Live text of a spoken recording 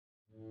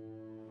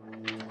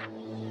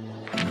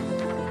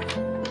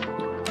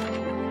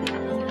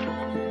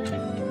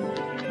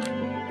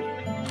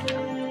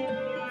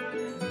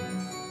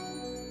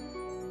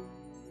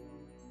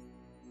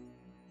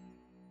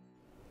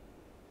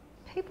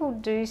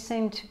do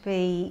seem to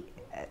be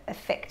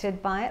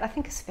affected by it. I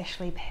think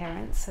especially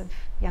parents of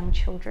young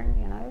children,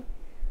 you know,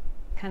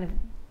 kind of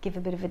give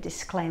a bit of a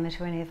disclaimer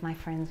to any of my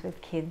friends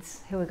with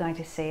kids who are going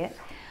to see it.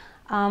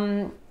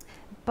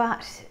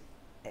 But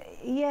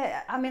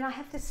yeah, I mean, I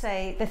have to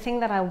say the thing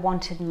that I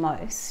wanted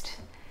most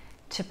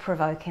to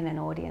provoke in an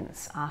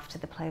audience after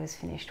the play was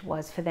finished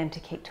was for them to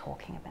keep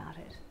talking about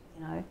it,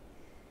 you know.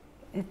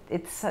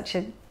 It's such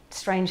a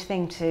strange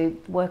thing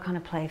to work on a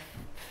play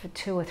for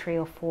 2 or 3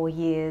 or 4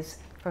 years,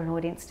 for an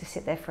audience to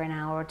sit there for an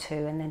hour or two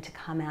and then to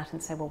come out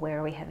and say, well, where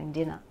are we having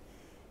dinner?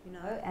 You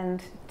know,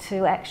 and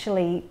to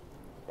actually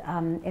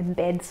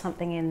embed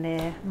something in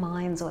their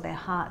minds or their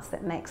hearts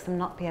that makes them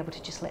not be able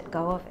to just let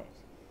go of it.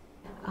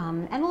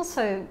 And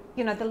also,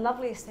 you know, the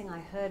loveliest thing I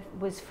heard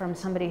was from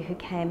somebody who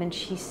came and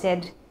she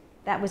said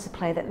that was a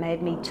play that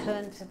made me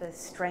turn to the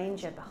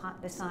stranger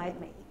beside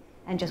me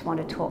and just want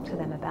to talk to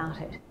them about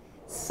it.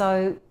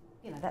 So,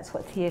 you know, that's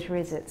what theatre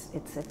is.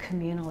 It's a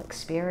communal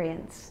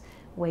experience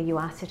where you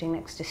are sitting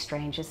next to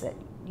strangers that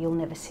you'll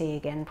never see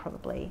again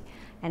probably.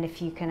 And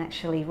if you can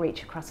actually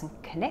reach across and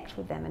connect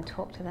with them and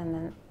talk to them,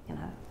 then, you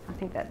know, I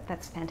think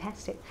that's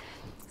fantastic.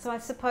 So I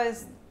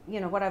suppose, you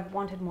know, what I've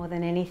wanted more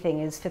than anything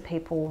is for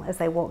people, as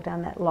they walk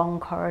down that long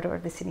corridor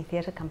of the Sydney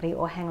Theatre Company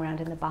or hang around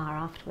in the bar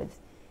afterwards,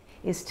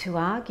 is to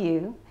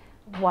argue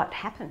what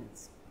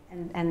happens.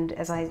 And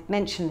as I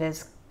mentioned,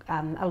 there's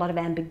a lot of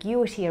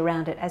ambiguity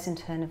around it. As in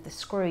Turn of the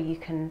Screw, you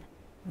can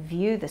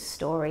view the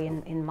story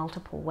in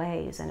multiple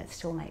ways and it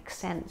still makes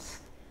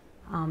sense.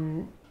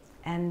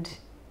 And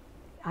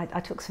I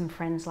took some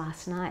friends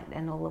last night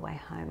and all the way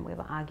home we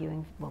were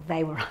arguing, well,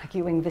 they were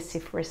arguing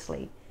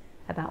vociferously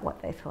about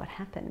what they thought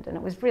happened. And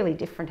it was really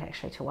different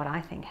actually to what I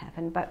think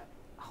happened, but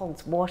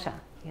holds water,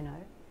 you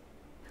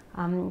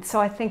know. So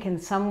I think in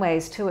some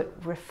ways too it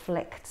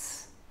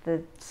reflects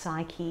the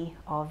psyche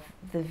of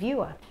the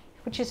viewer,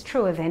 which is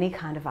true of any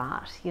kind of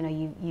art. You know,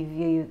 you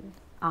view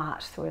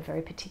art through a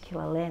very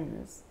particular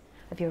lens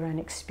of your own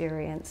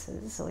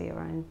experiences or your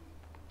own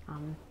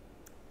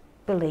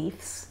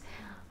beliefs.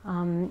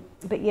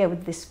 But yeah,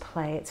 with this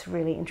play it's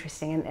really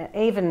interesting, and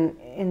even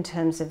in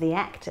terms of the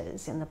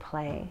actors in the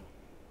play,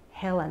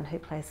 Helen, who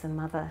plays the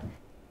mother,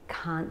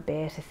 can't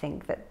bear to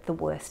think that the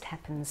worst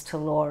happens to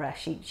Laura.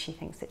 She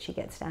thinks that she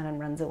gets down and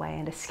runs away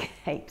and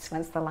escapes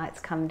once the lights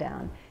come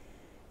down.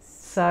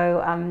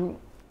 So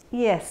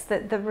yes,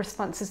 the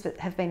responses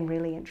have been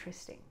really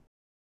interesting.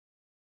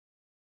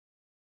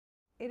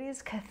 It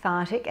is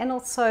cathartic, and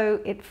also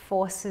it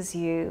forces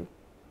you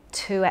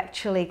to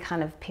actually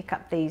kind of pick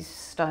up these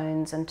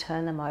stones and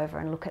turn them over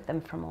and look at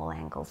them from all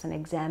angles and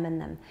examine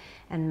them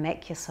and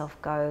make yourself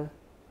go,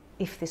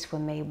 if this were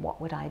me,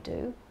 what would I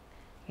do?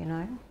 You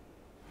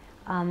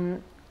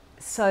know?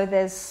 So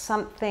there's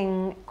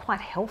something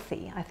quite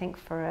healthy, I think,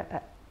 for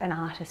an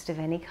artist of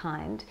any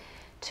kind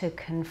to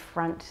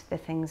confront the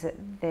things that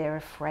they're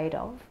afraid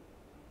of,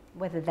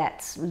 whether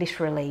that's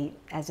literally,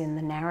 as in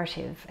the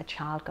narrative, a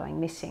child going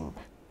missing,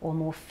 or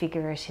more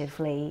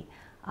figuratively,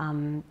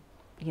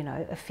 you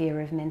know, a fear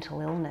of mental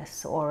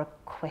illness or a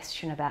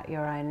question about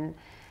your own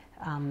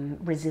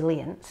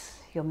resilience,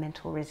 your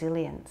mental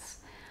resilience.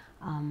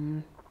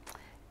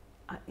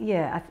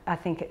 Yeah, I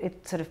think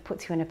it sort of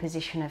puts you in a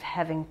position of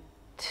having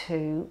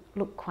to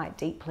look quite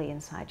deeply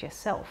inside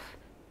yourself.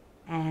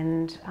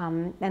 And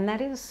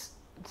that is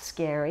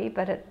scary,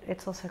 but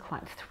it's also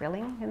quite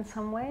thrilling in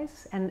some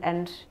ways.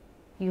 And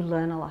you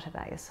learn a lot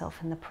about yourself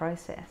in the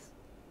process.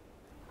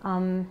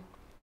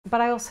 But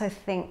I also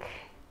think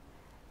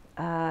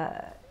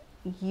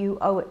you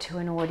owe it to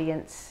an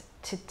audience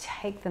to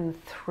take them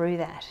through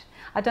that.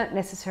 I don't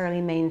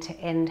necessarily mean to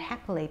end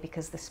happily,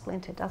 because the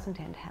Splinter doesn't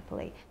end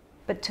happily,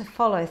 but to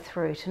follow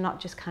through, to not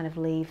just kind of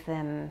leave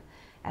them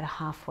at a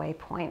halfway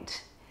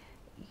point,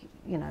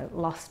 you know,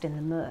 lost in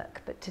the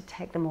murk, but to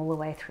take them all the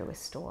way through a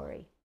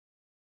story.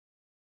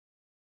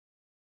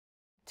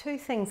 Two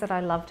things that I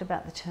loved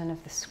about The Turn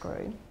of the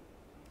Screw.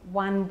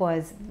 One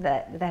was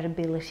that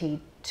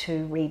ability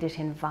to read it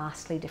in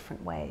vastly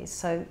different ways.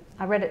 So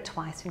I read it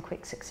twice in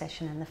quick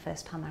succession, and the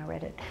first time I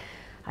read it,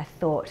 I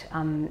thought,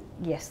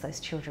 yes, those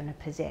children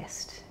are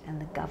possessed, and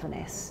the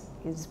governess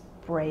is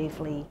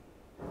bravely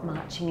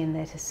marching in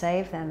there to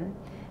save them.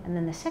 And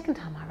then the second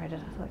time I read it,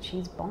 I thought,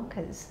 she's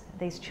bonkers.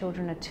 These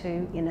children are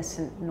two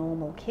innocent,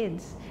 normal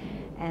kids,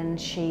 and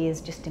she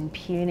is just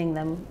impugning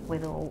them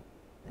with all,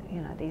 you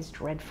know, these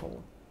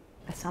dreadful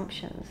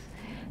assumptions.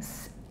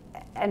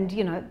 And,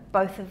 you know,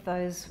 both of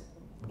those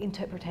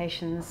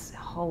interpretations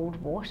hold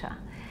water.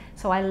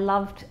 So I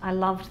loved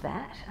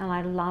that, and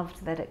I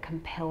loved that it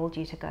compelled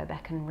you to go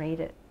back and read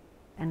it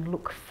and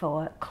look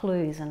for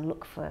clues and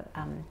look for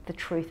the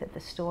truth of the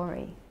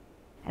story,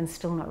 and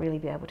still not really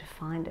be able to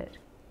find it.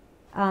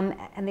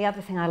 And the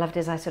other thing I loved,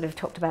 as I sort of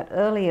talked about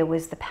earlier,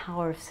 was the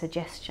power of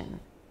suggestion.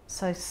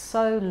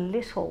 So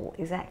little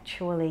is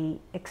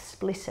actually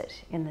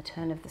explicit in The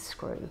Turn of the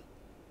Screw.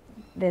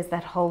 There's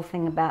that whole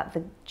thing about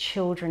the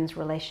children's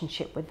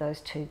relationship with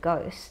those two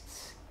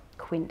ghosts,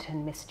 Quint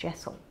and Miss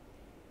Jessel.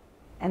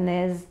 And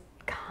there's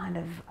kind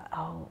of,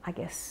 I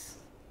guess,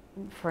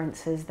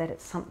 inferences that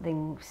it's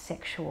something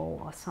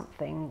sexual or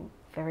something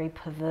very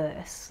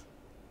perverse,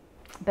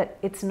 but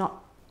it's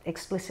not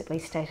explicitly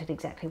stated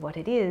exactly what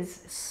it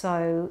is,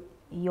 so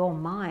your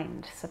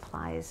mind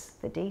supplies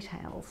the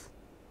details.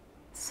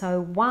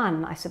 So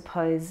one, I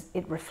suppose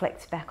it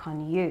reflects back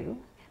on you,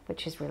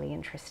 which is really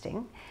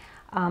interesting,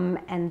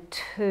 and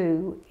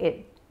two,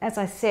 it, as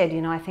I said,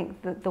 I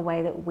think that the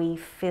way that we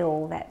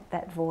fill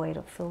that void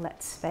or fill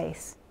that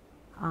space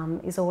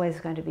is always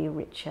going to be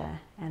richer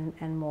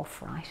and more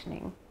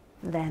frightening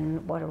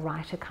than what a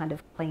writer kind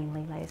of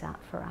cleanly lays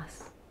out for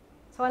us.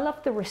 So I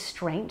love the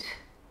restraint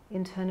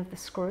in turn of the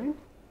screw.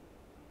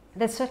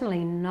 There's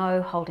certainly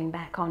no holding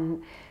back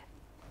on,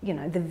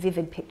 the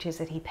vivid pictures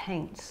that he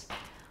paints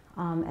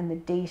and the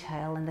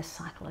detail and the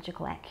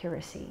psychological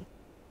accuracy.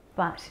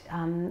 But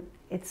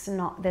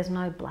there's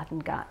no blood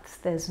and guts,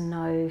 there's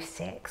no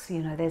sex,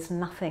 there's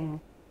nothing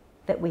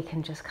that we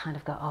can just kind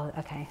of go, oh,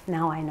 okay,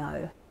 now I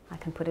know. I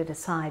can put it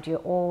aside.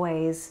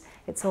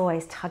 It's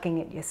always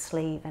tugging at your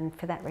sleeve, and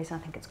for that reason I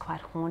think it's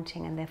quite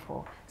haunting and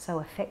therefore so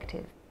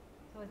effective.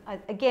 So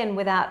again,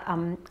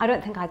 I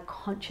don't think I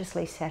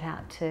consciously set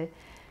out to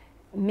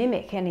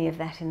mimic any of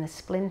that in the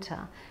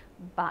Splinter,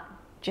 but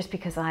just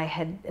because I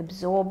had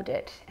absorbed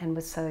it and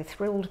was so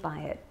thrilled by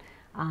it,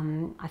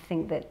 I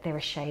think that there are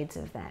shades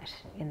of that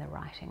in the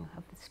writing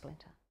of the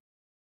Splinter.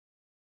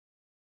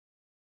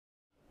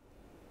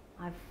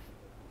 I've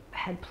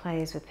had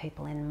plays with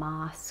people in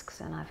masks,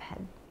 and I've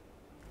had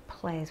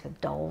plays with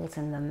dolls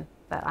in them,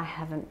 but I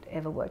haven't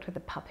ever worked with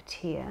a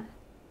puppeteer,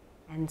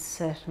 and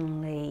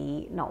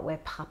certainly not where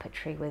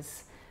puppetry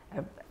was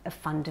a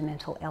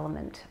fundamental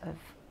element of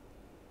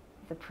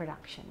the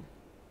production.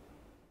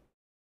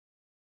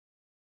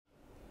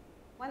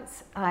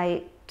 Once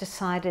I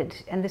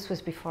decided, and this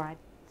was before I'd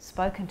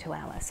spoken to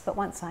Alice, but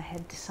once I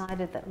had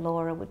decided that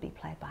Laura would be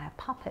played by a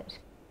puppet,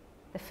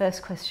 the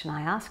first question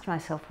I asked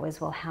myself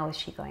was, well, how is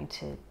she going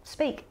to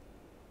speak?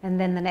 And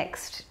then the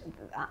next,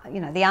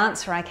 the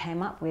answer I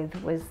came up with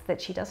was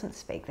that she doesn't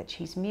speak, that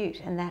she's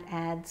mute, and that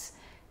adds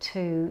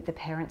to the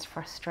parents'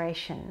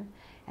 frustration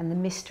and the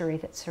mystery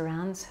that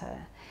surrounds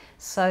her.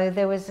 So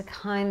there was a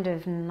kind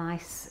of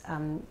nice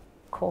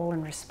call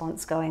and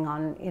response going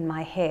on in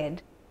my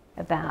head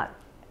about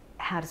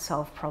how to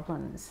solve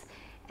problems.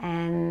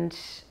 And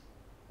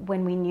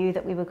when we knew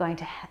that we were going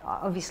to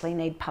obviously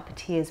need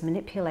puppeteers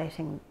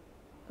manipulating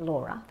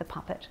Laura, the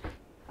puppet,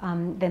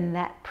 then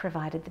that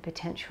provided the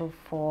potential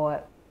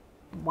for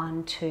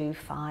 1, 2,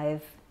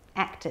 5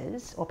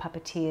 actors or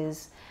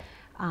puppeteers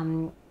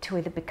to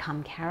either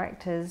become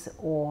characters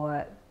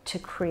or to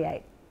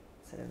create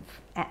sort of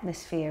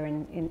atmosphere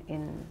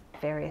in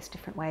various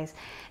different ways.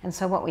 And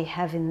so what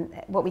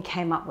we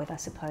came up with, I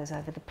suppose,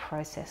 over the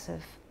process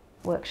of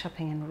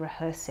workshopping and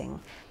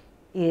rehearsing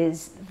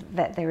is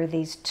that there are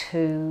these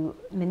 2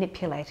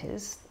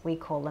 manipulators, we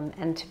call them,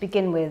 and to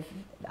begin with,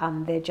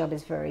 their job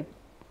is very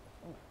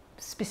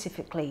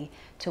specifically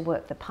to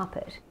work the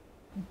puppet.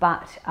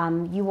 But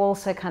you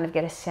also kind of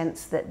get a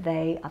sense that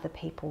they are the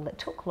people that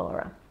took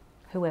Laura,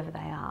 whoever they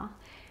are,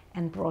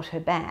 and brought her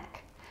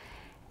back.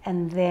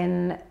 And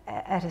then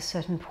at a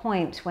certain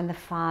point, when the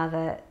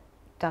father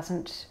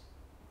doesn't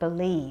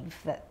believe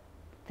that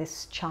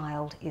this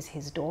child is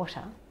his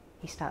daughter,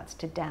 he starts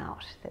to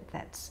doubt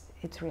that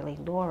it's really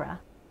Laura,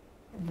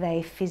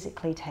 they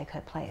physically take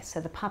her place.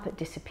 So the puppet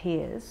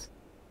disappears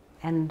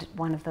and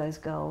one of those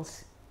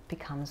girls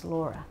becomes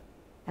Laura.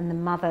 And the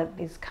mother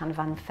is kind of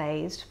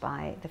unfazed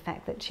by the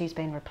fact that she's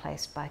been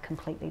replaced by a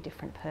completely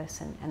different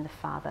person, and the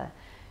father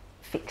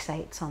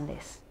fixates on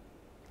this.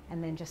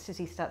 And then just as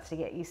he starts to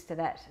get used to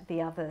that,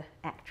 the other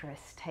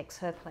actress takes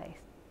her place.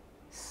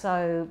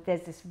 So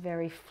there's this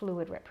very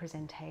fluid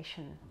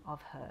representation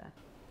of her.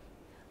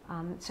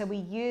 So we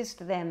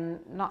used them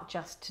not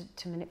just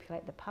to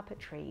manipulate the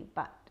puppetry,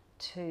 but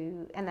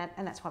and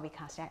that's why we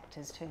cast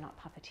actors too, not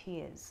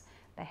puppeteers.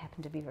 They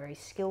happen to be very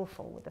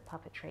skillful with the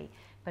puppetry,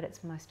 but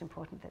it's most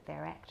important that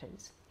they're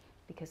actors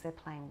because they're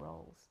playing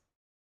roles.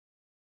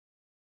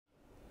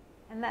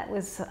 And that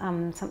was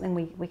something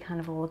we kind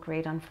of all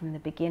agreed on from the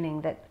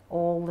beginning, that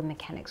all the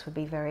mechanics would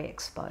be very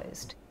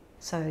exposed.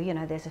 So,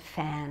 there's a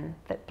fan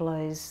that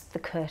blows the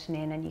curtain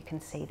in and you can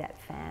see that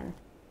fan.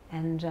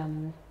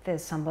 And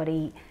there's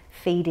somebody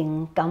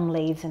feeding gum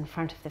leaves in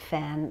front of the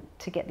fan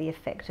to get the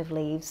effect of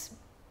leaves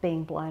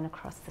being blown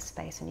across the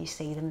space, and you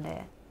see them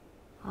there.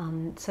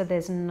 So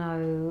there's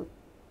no,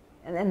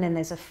 and then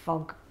there's a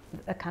fog,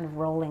 a kind of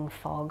rolling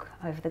fog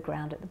over the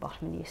ground at the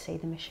bottom, and you see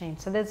the machine.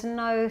 So there's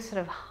no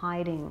sort of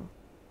hiding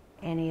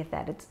any of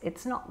that.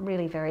 It's not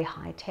really very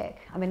high tech.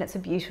 I mean, it's a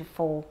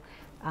beautiful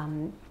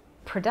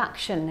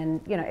production,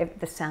 and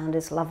the sound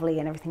is lovely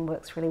and everything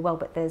works really well,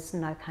 but there's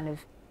no kind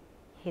of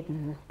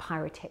hidden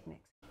pyrotechnics.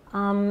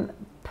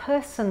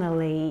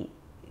 Personally,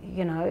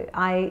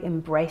 I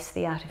embrace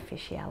the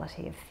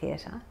artificiality of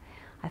theatre.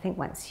 I think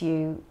once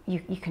you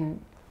can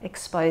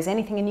expose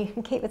anything, and you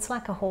can keep, it's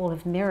like a hall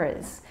of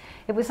mirrors.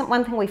 It was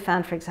one thing we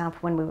found, for example,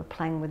 when we were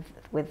playing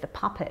with the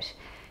puppet,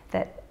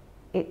 that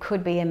it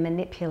could be a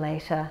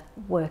manipulator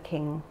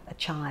working a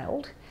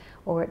child,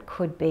 or it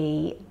could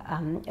be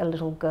a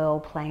little girl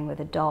playing with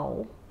a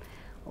doll,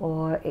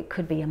 or it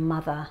could be a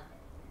mother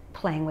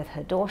playing with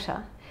her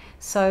daughter.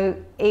 So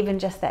even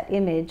just that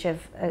image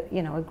of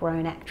a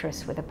grown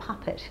actress with a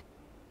puppet,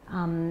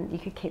 you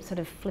could keep sort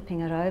of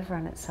flipping it over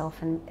on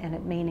itself and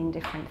it meaning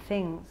different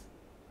things.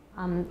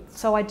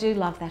 So I do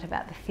love that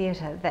about the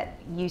theatre, that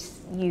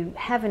you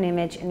have an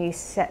image and you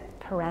set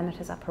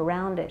parameters up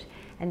around it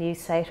and you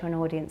say to an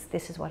audience,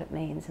 this is what it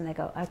means, and they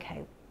go,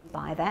 okay,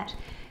 buy that,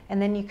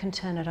 and then you can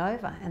turn it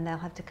over and they'll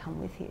have to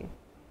come with you.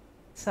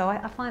 So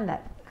I find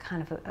that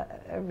kind of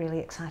a really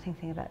exciting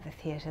thing about the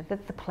theatre, the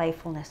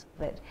playfulness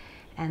of it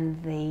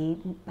and the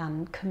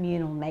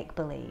communal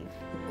make-believe.